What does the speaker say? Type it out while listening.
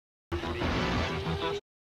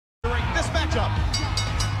matchup.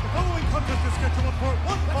 The following contest is scheduled for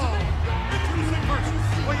one fall. Introducing first,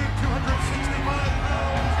 weighing 265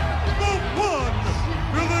 pounds, the one,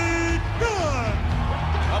 Billy Gunn.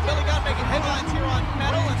 Well, Billy Gunn making headlines here on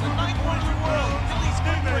Metal in the 942 world. Billy's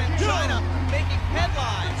over in China making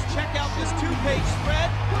headlines. Check out this two-page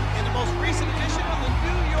spread in the most recent edition of the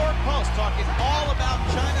New York Post, talking all about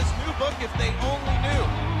China's new book, If They Only Knew.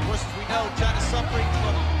 Of course, as we know, China's suffering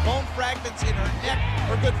from bone fragments in her neck.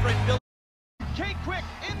 Her good friend Billy. K-Quick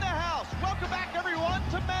in the house. Welcome back, everyone,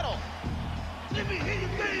 to Metal. Let me hear you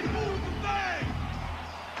say move the thing.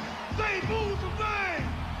 Say move the thing.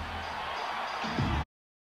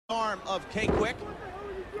 Arm of K-Quick.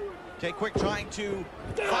 K-Quick trying to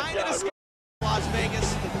find an escape in Las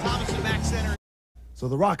Vegas. Thomas and Mack Center. So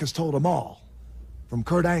The Rock has told them all. From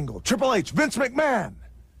Kurt Angle, Triple H, Vince McMahon,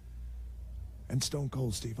 and Stone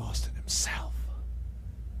Cold Steve Austin himself.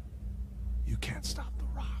 You can't stop The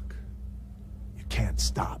Rock. You can't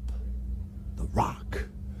stop The Rock.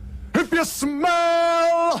 If you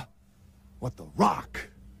smell what The Rock